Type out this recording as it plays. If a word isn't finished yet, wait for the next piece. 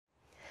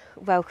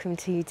welcome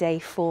to day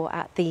 4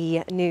 at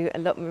the new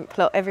allotment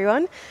plot,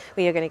 everyone.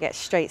 We are going to get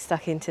straight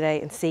stuck in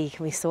today and see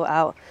can we sort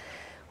out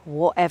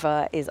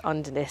whatever is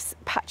under this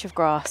patch of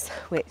grass,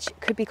 which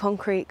could be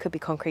concrete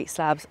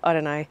slabs, I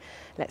don't know.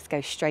 Let's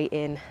go straight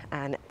in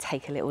and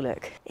take a little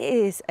look. It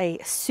is a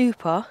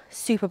super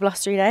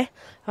blustery day.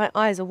 My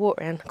eyes are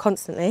watering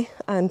constantly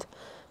and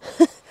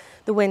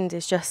the wind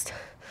is just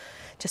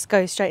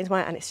goes straight into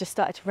my, and it's just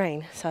started to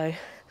rain, so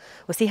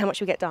we'll see how much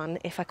we get done.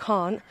 If I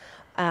can't,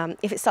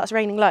 if it starts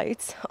raining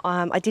loads,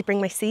 I did bring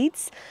my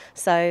seeds,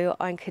 so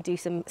I could do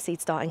some seed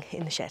starting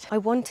in the shed. I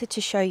wanted to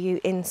show you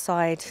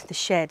inside the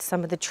shed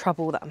some of the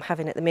trouble that I'm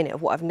having at the minute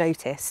of what I've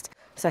noticed.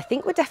 So I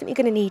think we're definitely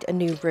going to need a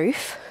new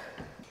roof,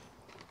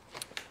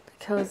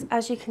 because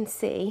as you can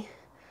see,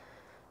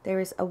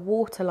 there is a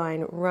water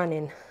line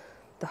running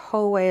the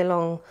whole way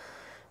along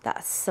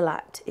that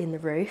slat in the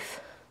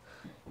roof.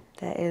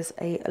 There is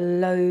a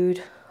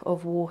load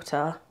of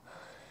water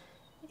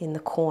in the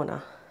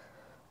corner,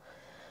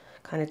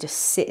 kind of just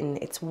sitting.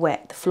 It's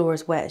wet, the floor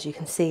is wet, as you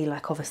can see.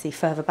 Like, obviously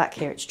further back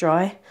here it's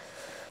dry.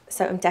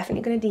 So I'm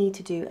definitely going to need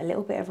to do a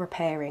little bit of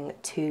repairing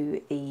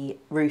to the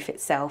roof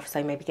itself,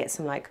 so maybe get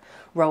some like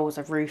rolls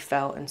of roof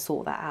felt and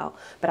sort that out.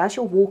 But as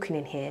you're walking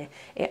in here,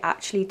 it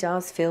actually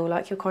does feel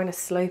like you're kind of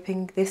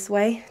sloping this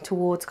way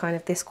towards kind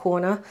of this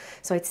corner,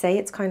 so I'd say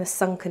it's kind of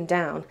sunken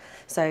down.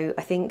 So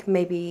I think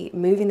maybe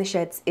moving the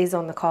sheds is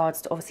on the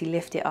cards to obviously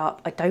lift it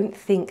up. I don't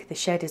think the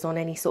shed is on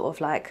any sort of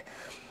like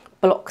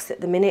blocks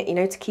at the minute, you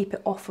know, to keep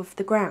it off of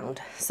the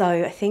ground. So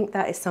I think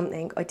that is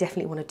something I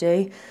definitely want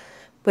to do.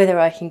 Whether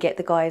I can get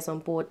the guys on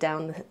board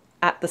down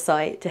at the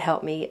site to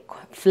help me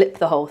flip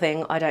the whole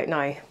thing, I don't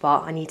know.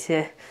 But I need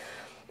to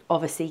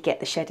obviously get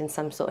the shed in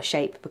some sort of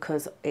shape,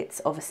 because it's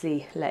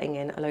obviously letting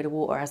in a load of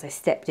water. As I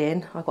stepped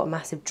in, I got a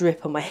massive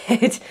drip on my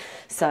head.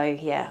 So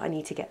yeah, I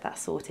need to get that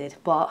sorted.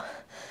 But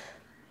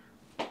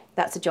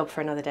that's a job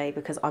for another day,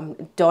 because I'm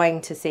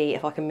dying to see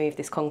if I can move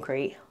this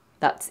concrete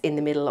that's in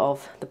the middle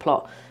of the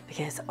plot,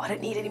 because I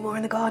don't need any more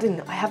in the garden.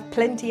 I have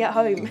plenty at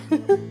home.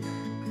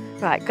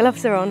 Right,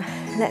 gloves are on.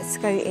 Let's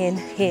go in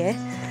here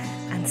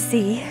and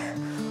see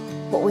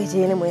what we're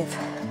dealing with.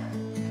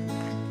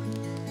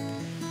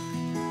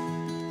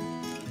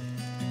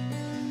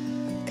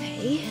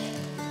 Okay.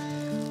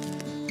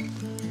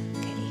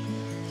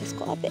 It's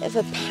got a bit of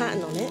a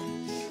pattern on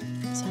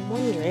it, so I'm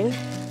wondering.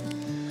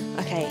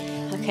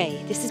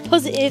 Okay, this is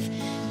positive.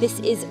 This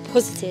is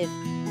positive.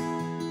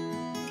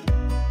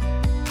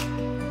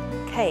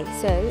 Okay,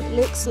 so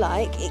looks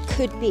like it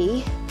could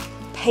be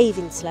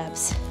paving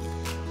slabs,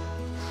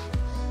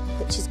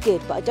 which is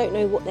good, but I don't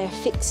know what they're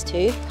fixed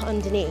to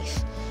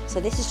underneath. So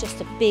this is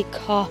just a big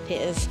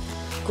carpet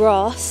of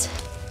grass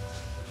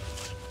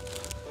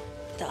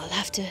that I'll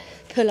have to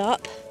pull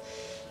up,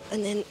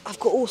 and then I've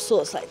got all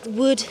sorts like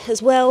wood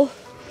as well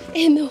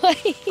in the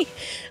way.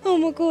 Oh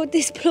my god,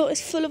 this plot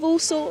is full of all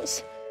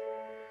sorts.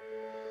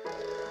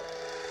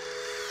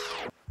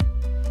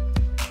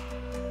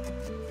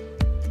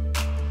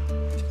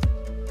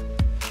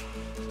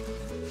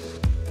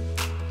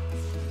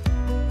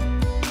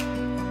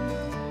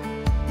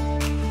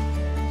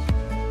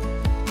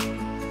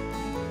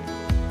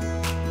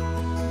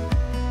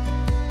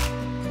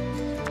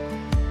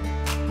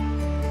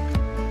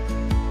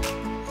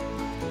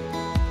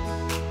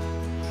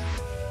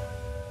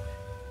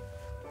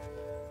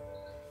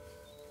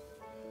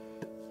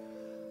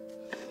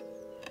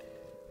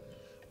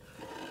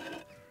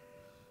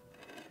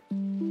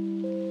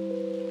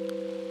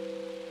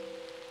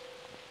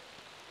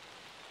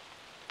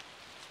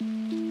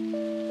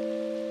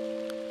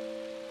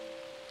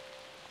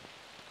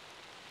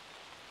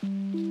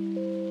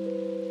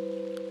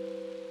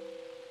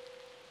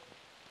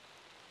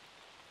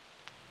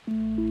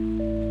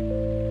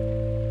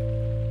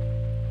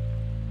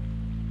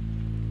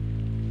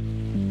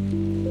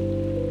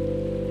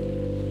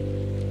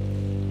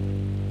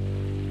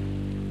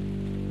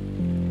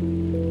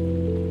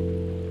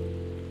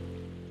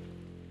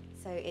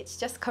 It's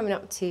just coming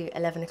up to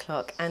 11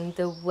 o'clock and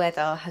the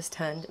weather has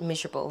turned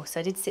miserable. So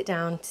I did sit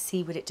down to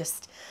see would it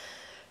just,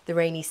 the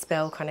rainy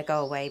spell kind of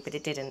go away, but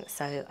it didn't.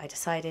 So I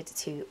decided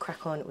to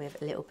crack on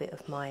with a little bit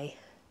of my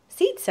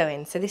seed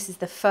sowing. So this is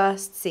the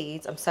first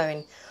seeds I'm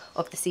sowing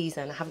of the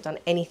season. I haven't done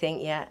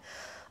anything yet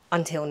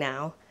until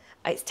now.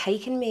 It's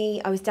taken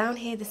me, I was down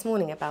here this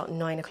morning about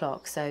 9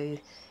 o'clock. So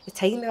it's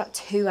taken me about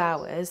 2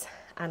 hours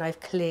and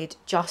I've cleared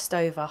just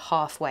over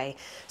halfway.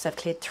 So I've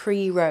cleared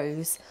 3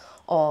 rows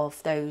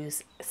of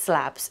those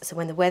slabs. So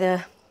when the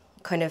weather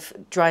kind of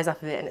dries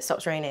up a bit and it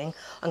stops raining,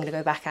 I'm going to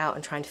go back out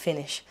and try and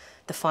finish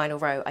the final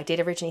row. I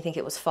did originally think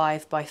it was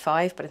 5 by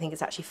 5, but I think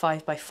it's actually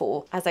 5 by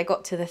 4. As I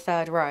got to the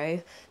 3rd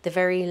row, the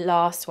very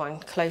last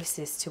one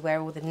closest to where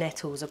all the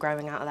nettles are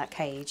growing out of that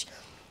cage,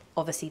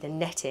 obviously the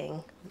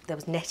netting, there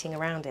was netting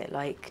around it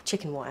like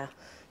chicken wire.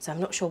 So I'm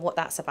not sure what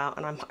that's about,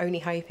 and I'm only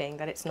hoping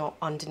that it's not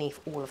underneath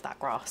all of that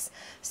grass.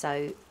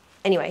 So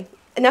anyway,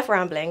 enough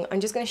rambling. I'm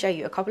just going to show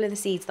you a couple of the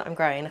seeds that I'm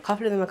growing. A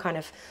couple of them are kind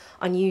of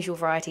unusual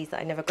varieties that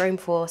I've never grown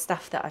before,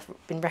 stuff that I've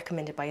been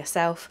recommended by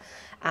yourself,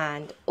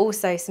 and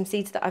also some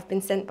seeds that I've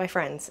been sent by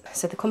friends.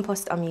 So the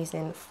compost I'm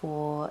using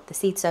for the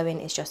seed sowing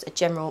is just a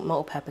general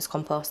multi-purpose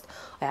compost.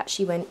 I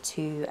actually went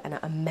to an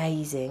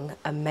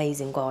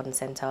amazing garden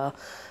centre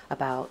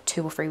about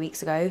 2 or 3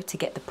 weeks ago to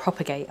get the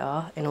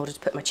propagator in order to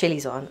put my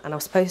chilies on, and I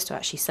was supposed to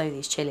actually sow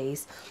these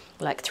chilies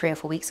like 3 or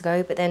 4 weeks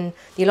ago, but then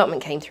the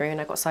allotment came through and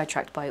I got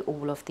sidetracked by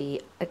all of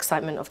the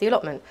excitement of the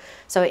allotment,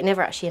 so it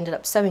never actually ended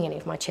up sowing any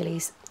of my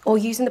chilies or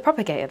using the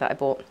propagator that I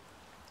bought.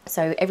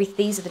 So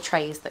these are the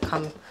trays that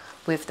come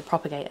with the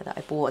propagator that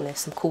I bought, and there's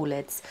some cool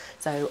lids,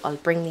 so I'll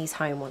bring these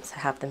home once I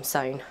have them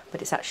sown.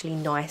 But it's actually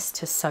nice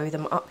to sow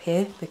them up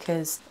here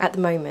because at the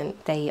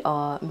moment they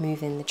are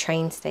moving the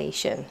train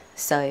station,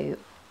 so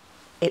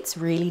it's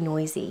really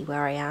noisy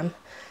where I am,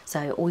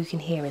 so all you can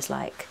hear is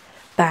like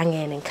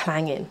banging and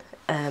clanging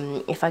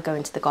if I go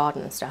into the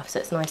garden and stuff. So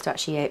it's nice to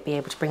actually be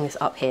able to bring this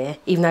up here,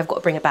 even though I've got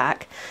to bring it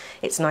back.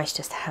 It's nice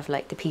just to have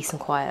like the peace and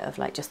quiet of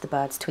like just the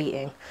birds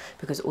tweeting,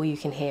 because all you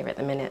can hear at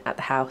the minute at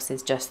the house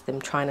is just them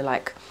trying to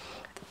like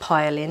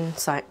pile in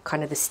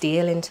kind of the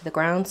steel into the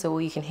ground, so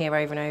all you can hear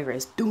over and over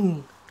is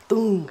doom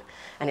doom,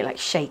 and it like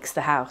shakes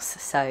the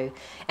house. So,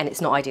 and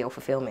it's not ideal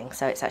for filming,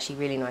 so it's actually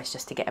really nice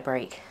just to get a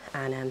break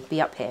and be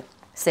up here.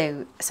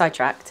 So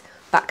sidetracked,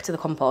 back to the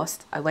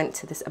compost. I went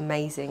to this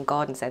amazing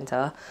garden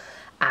centre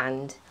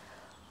and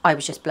I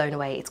was just blown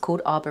away. It's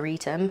called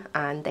Arboretum,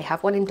 and they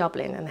have one in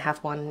Dublin and they have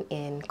one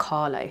in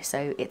Carlow,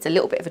 so it's a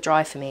little bit of a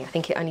drive for me. I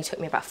think it only took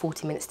me about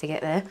 40 minutes to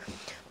get there,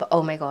 but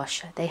oh my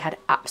gosh, they had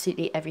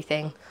absolutely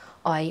everything.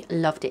 I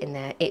loved it in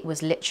there. It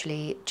was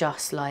literally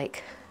just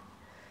like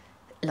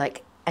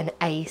an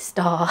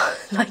A-star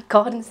like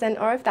garden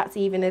centre, if that's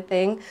even a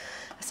thing.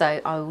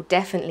 So I will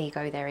definitely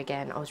go there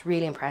again. I was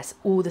really impressed.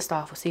 All the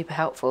staff were super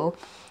helpful,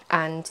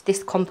 and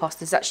this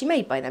compost is actually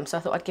made by them, so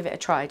I thought I'd give it a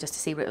try just to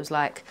see what it was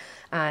like,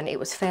 and it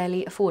was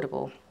fairly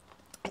affordable.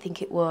 I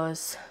think it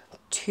was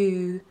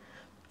 2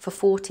 for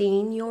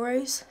 14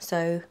 euros,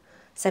 so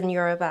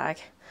 €7 a bag,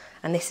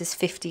 and this is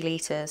 50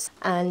 litres,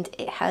 and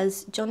it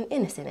has John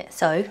Innes in it.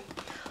 So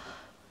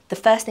the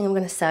first thing I'm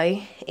going to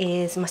sow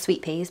is my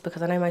sweet peas,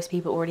 because I know most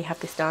people already have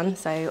this done.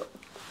 So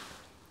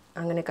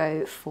I'm going to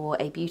go for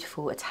a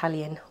beautiful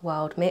Italian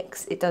wild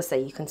mix. It does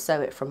say you can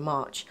sow it from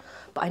March,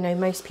 but I know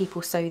most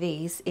people sow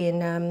these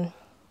in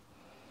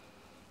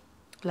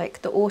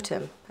like the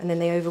autumn, and then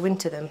they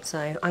overwinter them.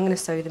 So I'm going to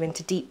sow them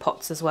into deep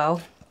pots as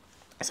well.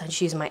 So I'm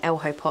just using my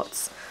Elho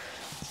pots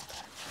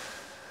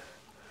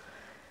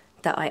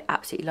that I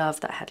absolutely love,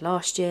 that I had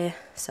last year.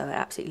 So I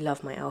absolutely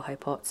love my Elho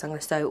pots. I'm going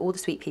to sow all the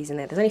sweet peas in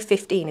there. There's only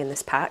 15 in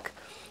this pack,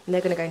 and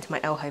they're going to go into my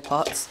Elho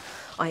pots.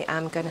 I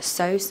am going to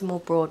sow some more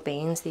broad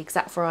beans, the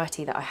exact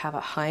variety that I have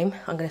at home.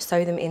 I'm going to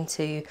sow them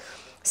into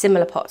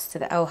similar pots to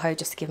the Elho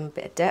just to give them a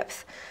bit of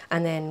depth,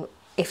 and then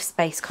if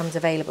space comes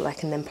available I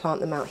can then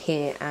plant them out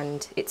here,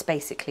 and it's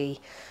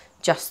basically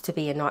just to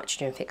be a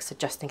nitrogen fixer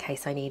just in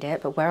case I need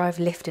it. But where I've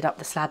lifted up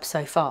the slab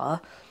so far,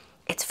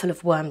 it's full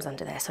of worms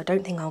under there, so I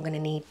don't think I'm going to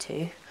need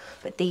to.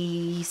 But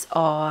these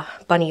are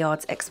Bunny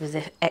Yard's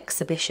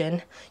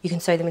exhibition. You can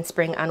sow them in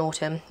spring and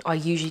autumn. I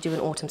usually do an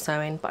autumn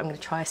sowing, but I'm going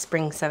to try a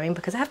spring sowing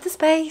because I have the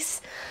space.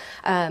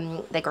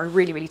 They grow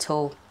really, really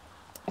tall.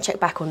 Check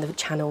back on the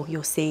channel,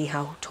 you'll see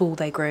how tall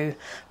they grew.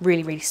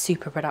 Really, really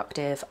super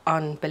productive,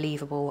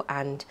 unbelievable,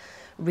 and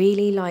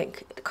really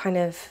like kind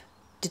of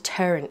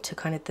deterrent to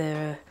kind of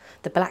the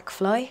black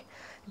fly.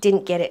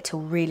 Didn't get it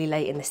till really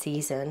late in the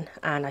season,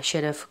 and I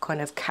should have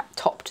kind of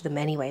topped them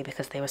anyway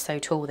because they were so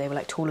tall. They were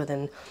like taller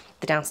than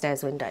the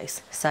downstairs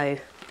windows. So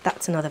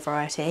that's another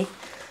variety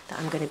that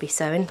I'm going to be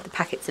sowing. The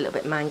packet's a little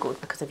bit mangled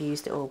because I've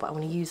used it all, but I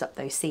want to use up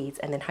those seeds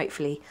and then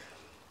hopefully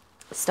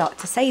start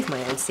to save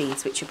my own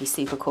seeds, which would be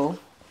super cool.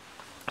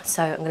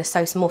 So I'm going to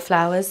sow some more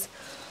flowers.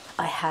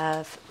 I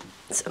have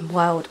some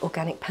wild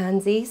organic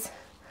pansies.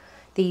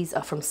 These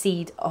are from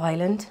Seed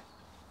Island.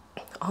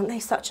 Aren't they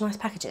such nice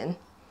packaging?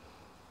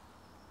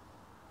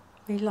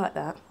 Really like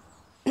that.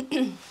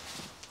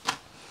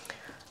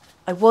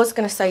 I was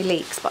going to sow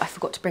leeks, but I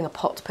forgot to bring a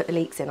pot to put the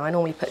leeks in. I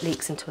normally put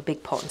leeks into a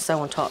big pot and sow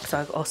on top,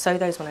 so I'll sow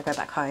those when I go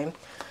back home.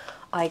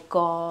 I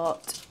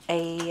got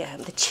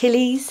the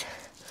chilies.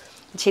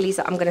 The chilies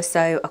that I'm going to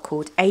sow are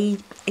called is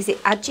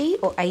it Agi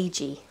or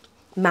Agi?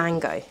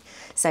 Mango.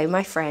 So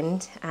my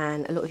friend,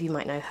 and a lot of you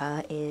might know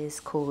her,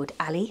 is called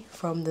Allie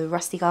from the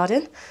Rusty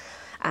Garden,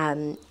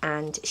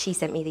 and she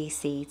sent me these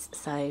seeds.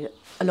 So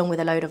along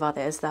with a load of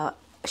others that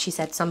she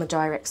said some are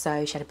direct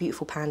sow. She had a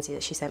beautiful pansy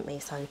that she sent me,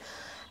 so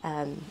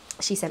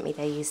she sent me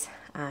these.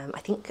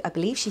 I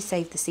believe she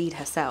saved the seed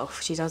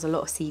herself. She does a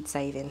lot of seed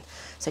saving,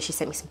 so she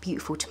sent me some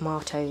beautiful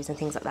tomatoes and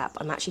things like that.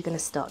 But I'm actually going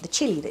to start the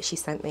chili that she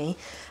sent me,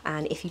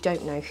 and if you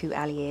don't know who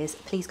Allie is,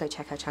 please go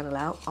check her channel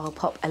out. I'll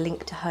pop a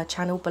link to her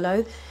channel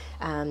below,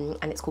 and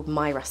it's called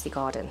My Rusty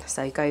Garden,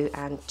 so go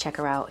and check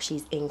her out.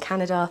 She's in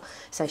Canada,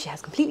 so she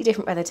has completely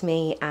different weather to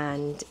me,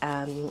 and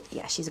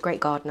yeah, she's a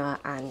great gardener,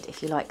 and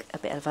if you like a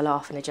bit of a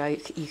laugh and a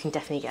joke, you can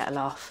definitely get a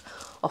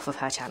laugh off of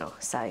her channel.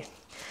 So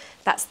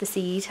that's the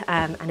seed,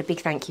 and a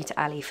big thank you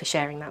to Ali for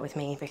sharing that with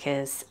me,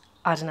 because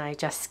I don't know,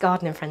 just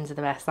gardening friends are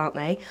the best, aren't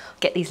they?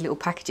 Get these little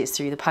packages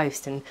through the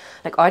post, and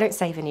like, I don't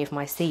save any of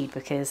my seed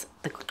because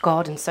the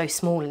garden's so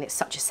small and it's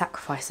such a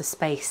sacrifice of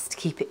space to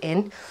keep it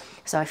in.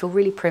 So I feel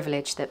really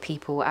privileged that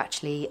people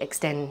actually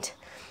extend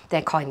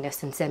their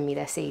kindness and send me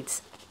their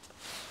seeds.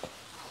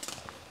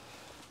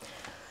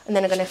 And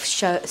then I'm going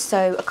to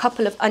sow a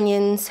couple of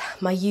onions,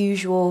 my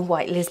usual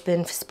white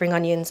Lisbon for spring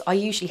onions. I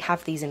usually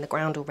have these in the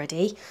ground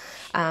already,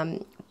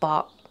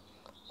 but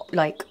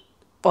like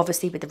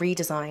obviously with the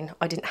redesign,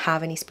 I didn't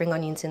have any spring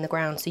onions in the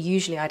ground. So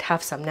usually I'd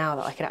have some now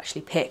that I could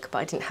actually pick, but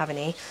I didn't have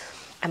any.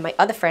 And my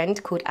other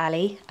friend called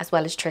Allie, as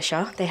well as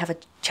Tricia, they have a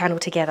channel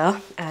together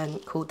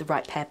called The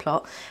Right Pear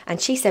Plot. And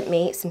she sent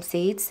me some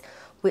seeds,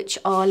 which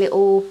are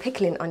little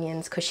pickling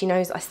onions, because she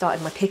knows I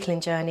started my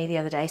pickling journey the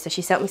other day. So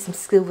she sent me some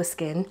silver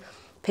skin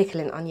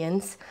pickling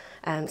onions.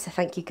 So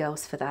thank you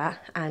girls for that.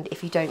 And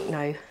if you don't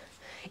know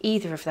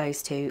either of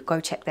those two, go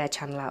check their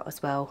channel out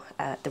as well,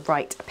 The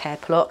Right Pear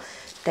Plot.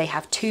 They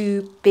have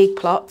 2 big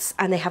plots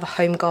and they have a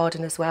home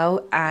garden as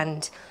well.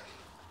 And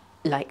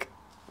like,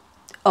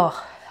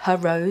 oh, her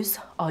rows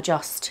are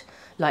just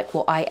like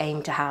what I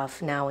aim to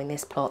have now in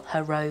this plot.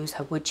 Her rows,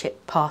 her wood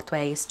chip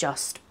pathways,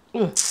 just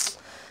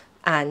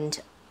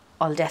and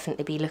I'll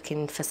definitely be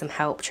looking for some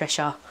help,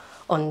 Tricia,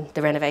 on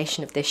the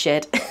renovation of this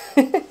shed.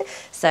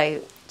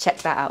 So check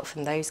that out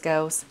from those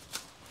girls.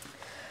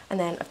 And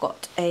then I've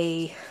got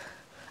a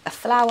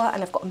flower,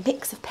 and I've got a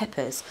mix of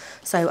peppers.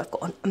 So I've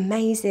got an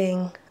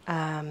amazing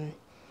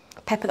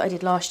pepper that I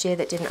did last year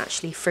that didn't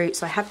actually fruit.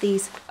 So I have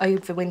these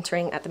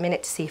overwintering at the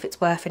minute to see if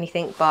it's worth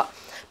anything, but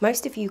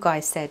most of you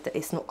guys said that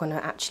it's not going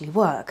to actually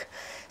work.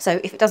 So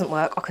if it doesn't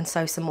work, I can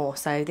sow some more.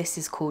 So this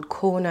is called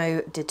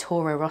Corno di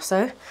Toro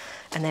Rosso.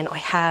 And then I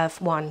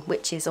have one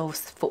which is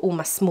also for all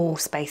my small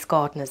space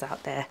gardeners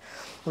out there,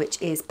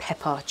 which is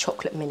Pepper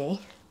Chocolate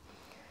Mini.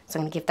 So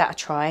I'm going to give that a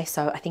try.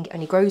 So I think it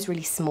only grows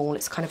really small.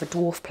 It's kind of a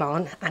dwarf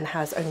plant and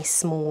has only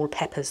small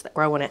peppers that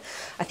grow on it.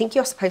 I think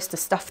you're supposed to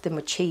stuff them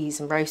with cheese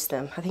and roast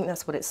them. I think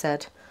that's what it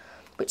said,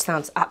 which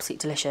sounds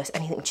absolutely delicious.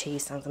 Anything with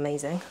cheese sounds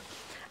amazing.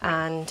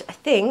 And I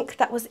think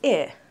that was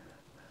it.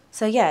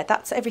 So yeah,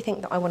 that's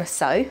everything that I want to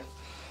sow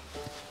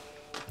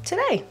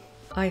today.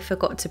 I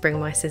forgot to bring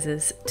my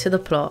scissors to the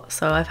plot,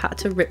 so I've had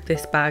to rip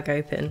this bag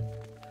open.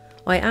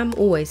 I am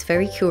always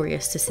very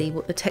curious to see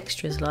what the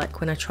texture is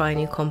like when I try a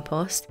new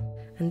compost,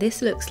 and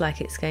this looks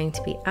like it's going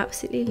to be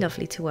absolutely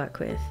lovely to work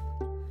with.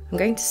 I'm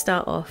going to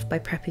start off by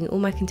prepping all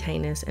my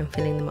containers and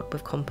filling them up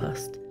with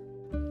compost.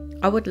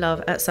 I would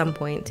love at some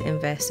point to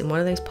invest in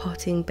one of those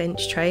potting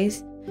bench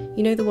trays,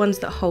 you know, the ones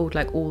that hold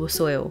like all the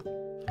soil.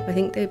 I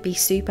think they'd be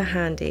super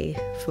handy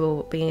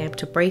for being able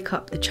to break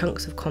up the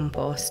chunks of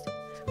compost,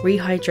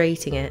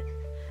 rehydrating it,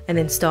 and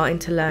then starting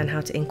to learn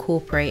how to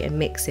incorporate and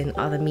mix in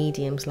other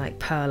mediums like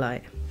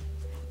perlite.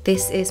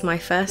 This is my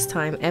first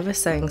time ever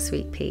sowing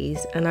sweet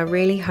peas, and I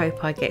really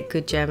hope I get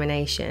good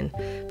germination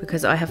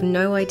because I have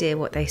no idea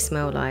what they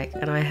smell like,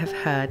 and I have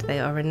heard they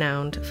are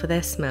renowned for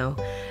their smell,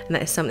 and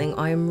that is something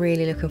I am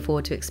really looking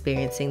forward to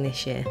experiencing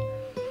this year.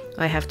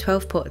 I have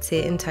 12 pots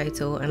here in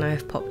total, and I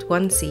have popped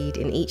 1 seed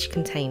in each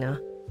container.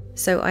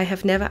 So I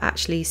have never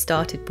actually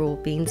started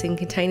broad beans in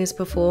containers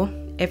before.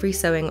 Every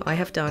sowing I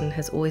have done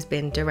has always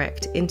been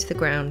direct into the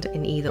ground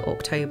in either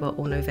October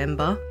or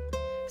November.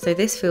 So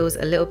this feels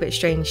a little bit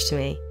strange to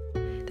me.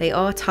 They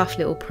are tough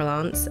little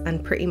plants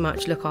and pretty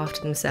much look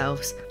after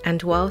themselves.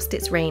 And whilst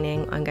it's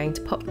raining, I'm going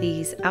to pop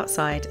these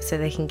outside so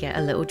they can get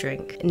a little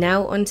drink.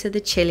 Now onto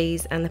the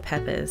chilies and the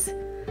peppers.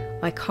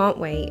 I can't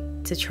wait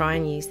to try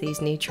and use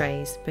these new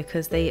trays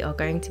because they are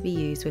going to be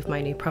used with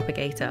my new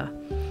propagator.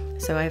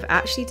 So I've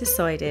actually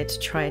decided to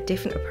try a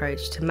different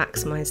approach to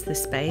maximise the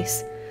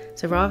space.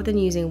 So rather than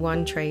using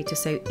one tray to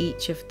sow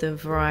each of the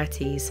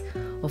varieties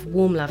of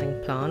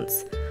warm-loving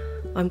plants,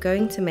 I'm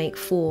going to make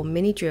 4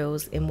 mini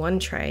drills in one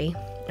tray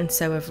and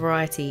sow a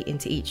variety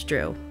into each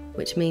drill,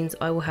 which means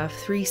I will have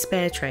 3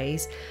 spare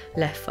trays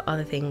left for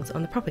other things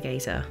on the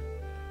propagator.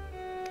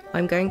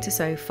 I'm going to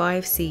sow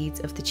 5 seeds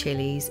of the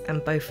chilies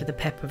and both of the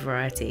pepper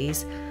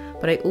varieties,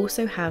 but I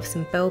also have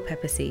some bell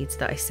pepper seeds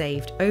that I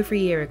saved over a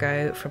year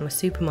ago from a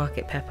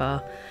supermarket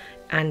pepper,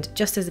 and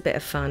just as a bit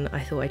of fun I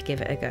thought I'd give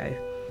it a go.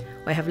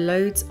 I have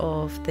loads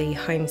of the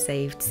home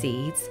saved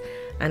seeds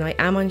and I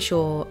am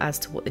unsure as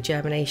to what the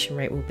germination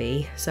rate will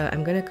be, so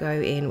I'm going to go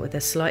in with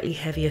a slightly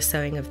heavier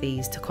sowing of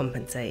these to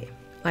compensate.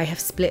 I have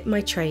split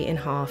my tray in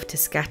half to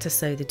scatter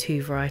sow the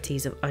 2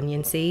 varieties of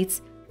onion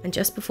seeds, and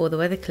just before the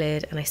weather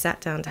cleared and I sat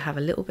down to have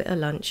a little bit of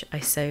lunch, I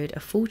sowed a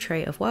full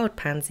tray of wild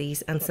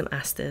pansies and some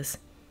asters.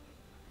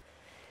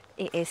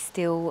 It is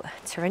still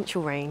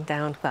torrential rain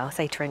down, well, I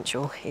say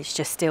torrential, it's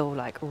just still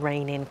like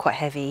raining quite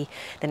heavy,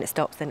 then it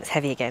stops, then it's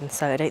heavy again.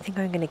 So I don't think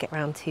I'm going to get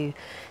around to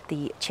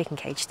the chicken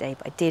cage today,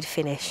 but I did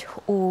finish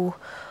all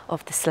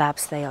of the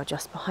slabs. They are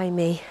just behind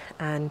me,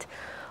 and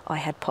I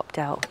had popped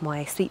out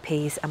my sweet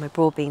peas and my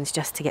broad beans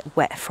just to get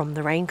wet from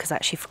the rain because I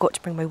actually forgot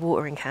to bring my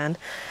watering can,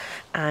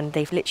 and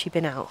they've literally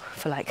been out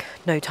for like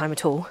no time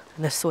at all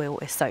and the soil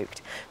is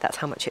soaked. That's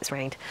how much it's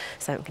rained.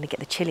 So I'm going to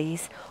get the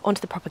chilies onto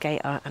the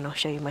propagator and I'll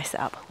show you my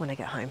setup when I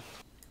get home.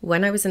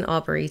 When I was in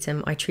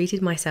Arboretum, I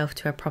treated myself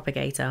to a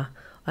propagator.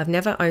 I've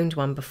never owned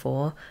one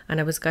before, and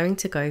I was going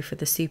to go for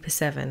the Super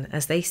 7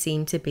 as they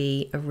seem to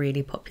be a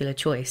really popular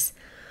choice.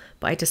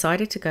 But I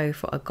decided to go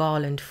for a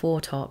garland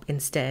 4-top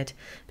instead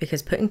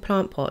because putting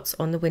plant pots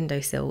on the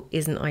windowsill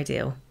isn't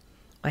ideal.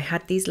 I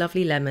had these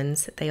lovely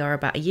lemons, they are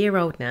about a year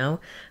old now,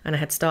 and I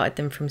had started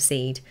them from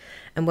seed.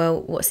 And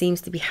well, what seems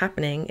to be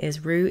happening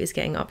is Rue is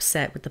getting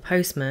upset with the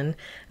postman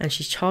and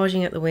she's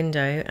charging at the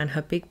window and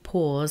her big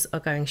paws are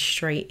going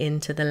straight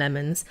into the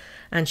lemons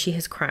and she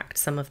has cracked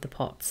some of the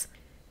pots.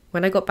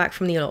 When I got back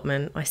from the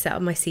allotment, I set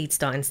up my seed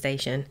starting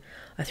station.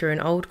 I threw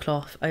an old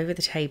cloth over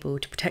the table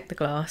to protect the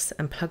glass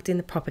and plugged in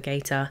the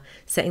propagator,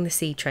 setting the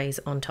seed trays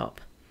on top.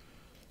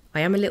 I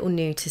am a little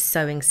new to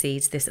sowing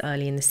seeds this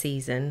early in the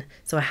season,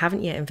 so I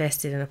haven't yet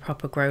invested in a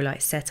proper grow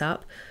light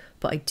setup,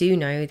 but I do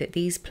know that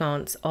these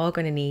plants are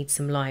going to need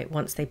some light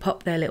once they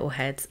pop their little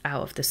heads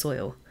out of the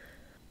soil.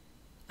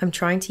 I'm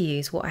trying to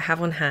use what I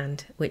have on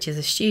hand, which is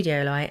a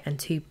studio light and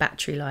 2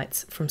 battery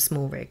lights from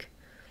Small Rig.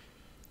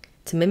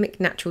 To mimic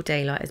natural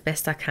daylight as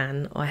best I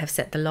can, I have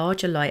set the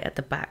larger light at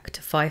the back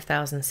to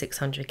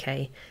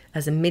 5600K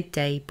as a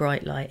midday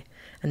bright light,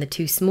 and the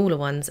 2 smaller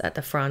ones at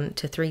the front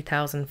to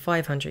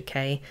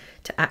 3500K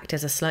to act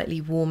as a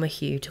slightly warmer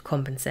hue to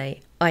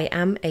compensate. I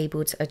am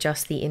able to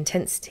adjust the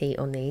intensity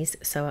on these,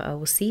 so I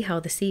will see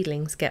how the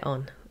seedlings get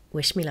on.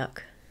 Wish me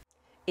luck.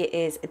 It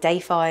is day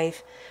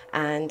 5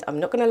 and I'm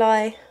not gonna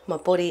lie, my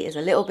body is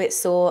a little bit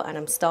sore and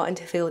I'm starting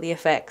to feel the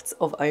effects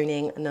of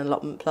owning an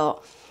allotment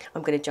plot.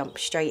 I'm gonna jump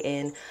straight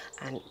in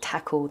and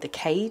tackle the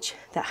cage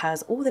that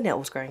has all the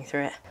nettles growing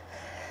through it.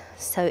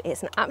 So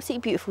it's an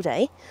absolutely beautiful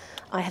day.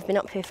 I have been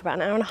up here for about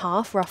an hour and a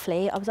half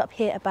roughly. I was up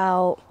here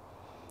about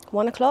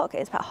 1 o'clock,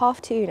 it's about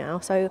 1:30 now,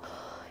 so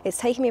it's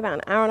taken me about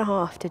an hour and a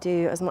half to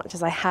do as much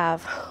as I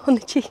have on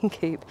the chicken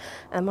coop,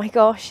 and my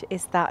gosh,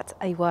 is that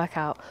a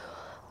workout.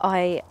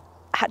 I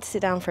had to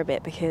sit down for a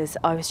bit because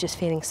I was just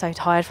feeling so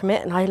tired from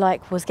it, and I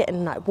was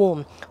getting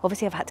warm.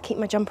 Obviously I've had to keep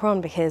my jumper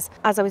on because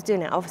as I was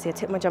doing it, obviously I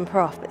took my jumper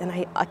off, but then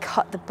I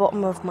cut the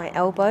bottom of my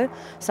elbow,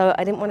 so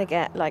I didn't want to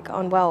get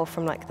unwell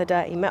from the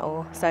dirty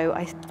metal, so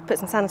I put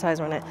some sanitizer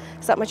on it,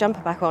 stuck my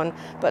jumper back on,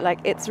 but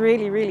it's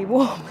really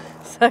warm.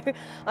 So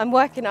I'm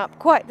working up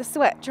quite the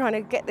sweat trying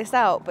to get this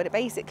out, but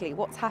basically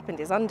what's happened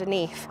is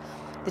underneath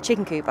the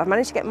chicken coop, I've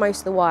managed to get most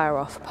of the wire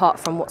off apart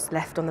from what's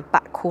left on the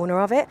back corner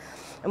of it.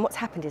 And what's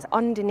happened is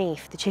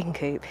underneath the chicken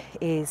coop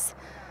is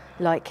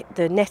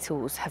the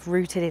nettles have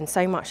rooted in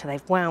so much that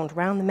they've wound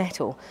around the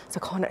metal, so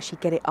I can't actually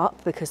get it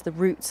up because the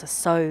roots are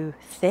so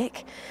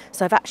thick.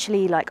 So I've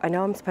actually I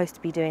know I'm supposed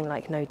to be doing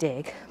no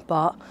dig,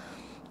 but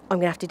I'm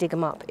gonna have to dig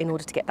them up in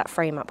order to get that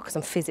frame up because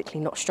I'm physically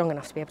not strong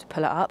enough to be able to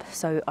pull it up.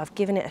 So I've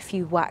given it a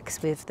few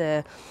whacks with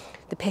the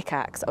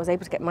pickaxe. I was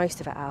able to get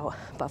most of it out,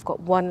 but I've got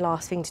one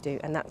last thing to do,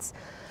 and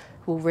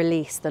will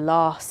release the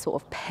last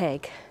sort of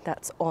peg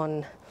that's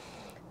on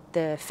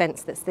the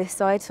fence that's this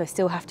side. So I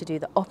still have to do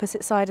the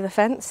opposite side of the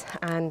fence,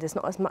 and there's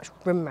not as much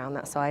room around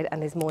that side,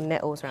 and there's more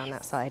nettles around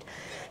that side.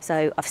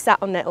 So I've sat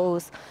on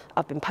nettles,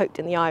 I've been poked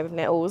in the eye with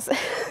nettles,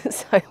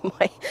 so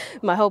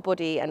my whole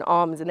body and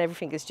arms and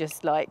everything is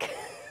just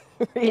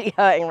really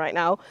hurting right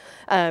now.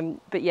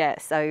 But yeah,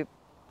 so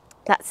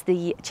that's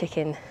the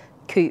chicken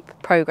coop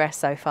progress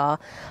so far.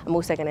 I'm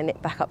also going to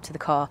nip back up to the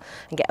car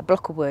and get a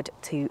block of wood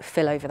to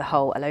fill over the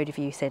hole. A load of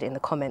you said in the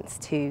comments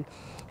to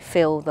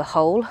fill the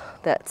hole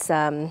that's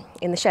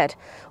in the shed,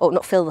 or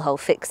not fill the hole,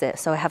 fix it.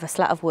 So I have a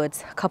slat of wood,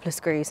 a couple of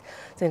screws,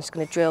 so I'm just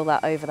going to drill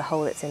that over the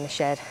hole that's in the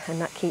shed,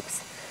 and that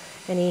keeps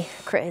any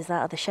critters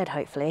out of the shed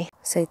hopefully.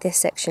 So this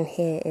section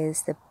here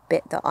is the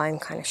bit that I'm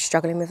kind of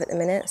struggling with at the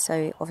minute.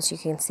 So obviously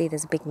you can see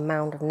there's a big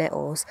mound of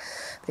nettles,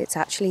 but it's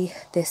actually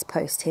this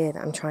post here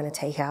that I'm trying to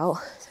take out.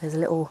 So there's a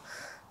little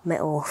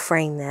metal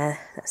frame there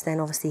that's then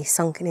obviously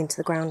sunken into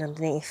the ground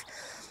underneath,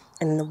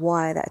 and the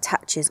wire that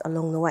attaches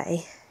along the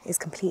way is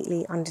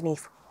completely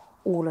underneath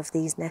all of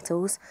these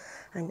nettles,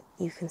 and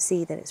you can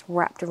see that it's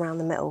wrapped around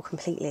the metal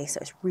completely, so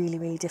it's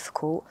really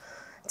difficult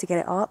to get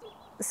it up.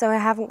 So I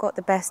haven't got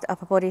the best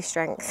upper body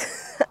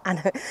strength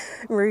and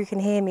Rue can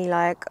hear me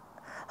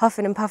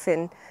huffing and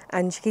puffing,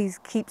 and she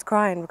keeps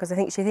crying because I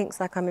think she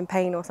thinks I'm in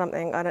pain or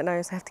something. I don't know,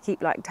 so I have to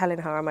keep telling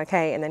her I'm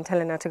okay and then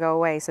telling her to go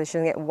away so she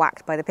doesn't get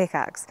whacked by the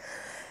pickaxe.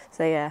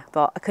 So yeah,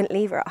 but I couldn't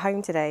leave her at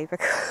home today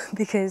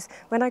because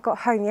when I got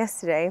home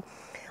yesterday,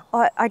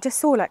 I just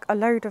saw a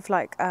load of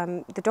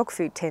the dog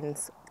food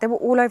tins. They were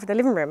all over the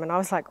living room, and I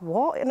was like,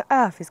 what on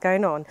earth is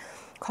going on?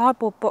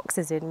 Cardboard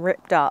boxes in,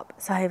 ripped up.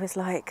 So I was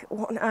like,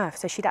 what on earth?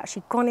 So she'd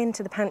actually gone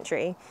into the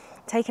pantry,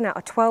 taken out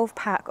a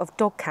 12-pack of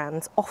dog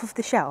cans off of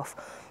the shelf,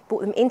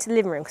 brought them into the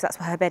living room because that's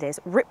where her bed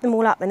is, ripped them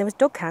all up, and there was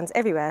dog cans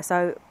everywhere.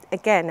 So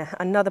again,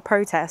 another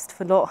protest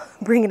for not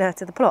bringing her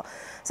to the plot.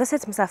 So I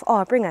said to myself, oh,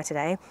 I'll bring her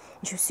today.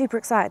 And she was super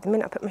excited. The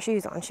minute I put my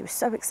shoes on, she was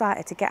so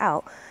excited to get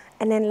out.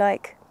 And then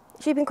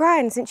she'd been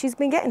crying since she's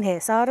been getting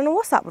here, so I don't know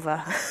what's up with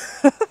her.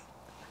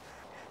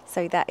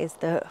 So that is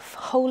the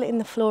hole in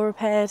the floor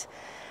repaired,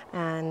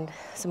 and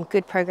some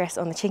good progress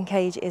on the chin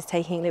cage. Is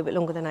taking a little bit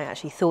longer than I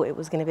actually thought it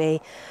was going to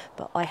be,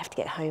 but I have to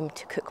get home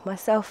to cook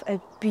myself a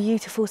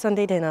beautiful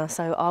Sunday dinner,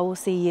 so I will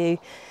see you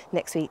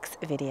next week's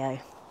video.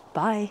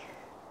 Bye.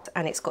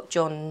 And it's got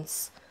John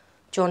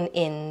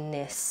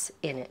Innes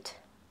in it,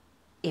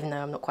 even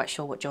though I'm not quite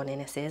sure what John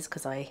Innes is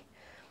because I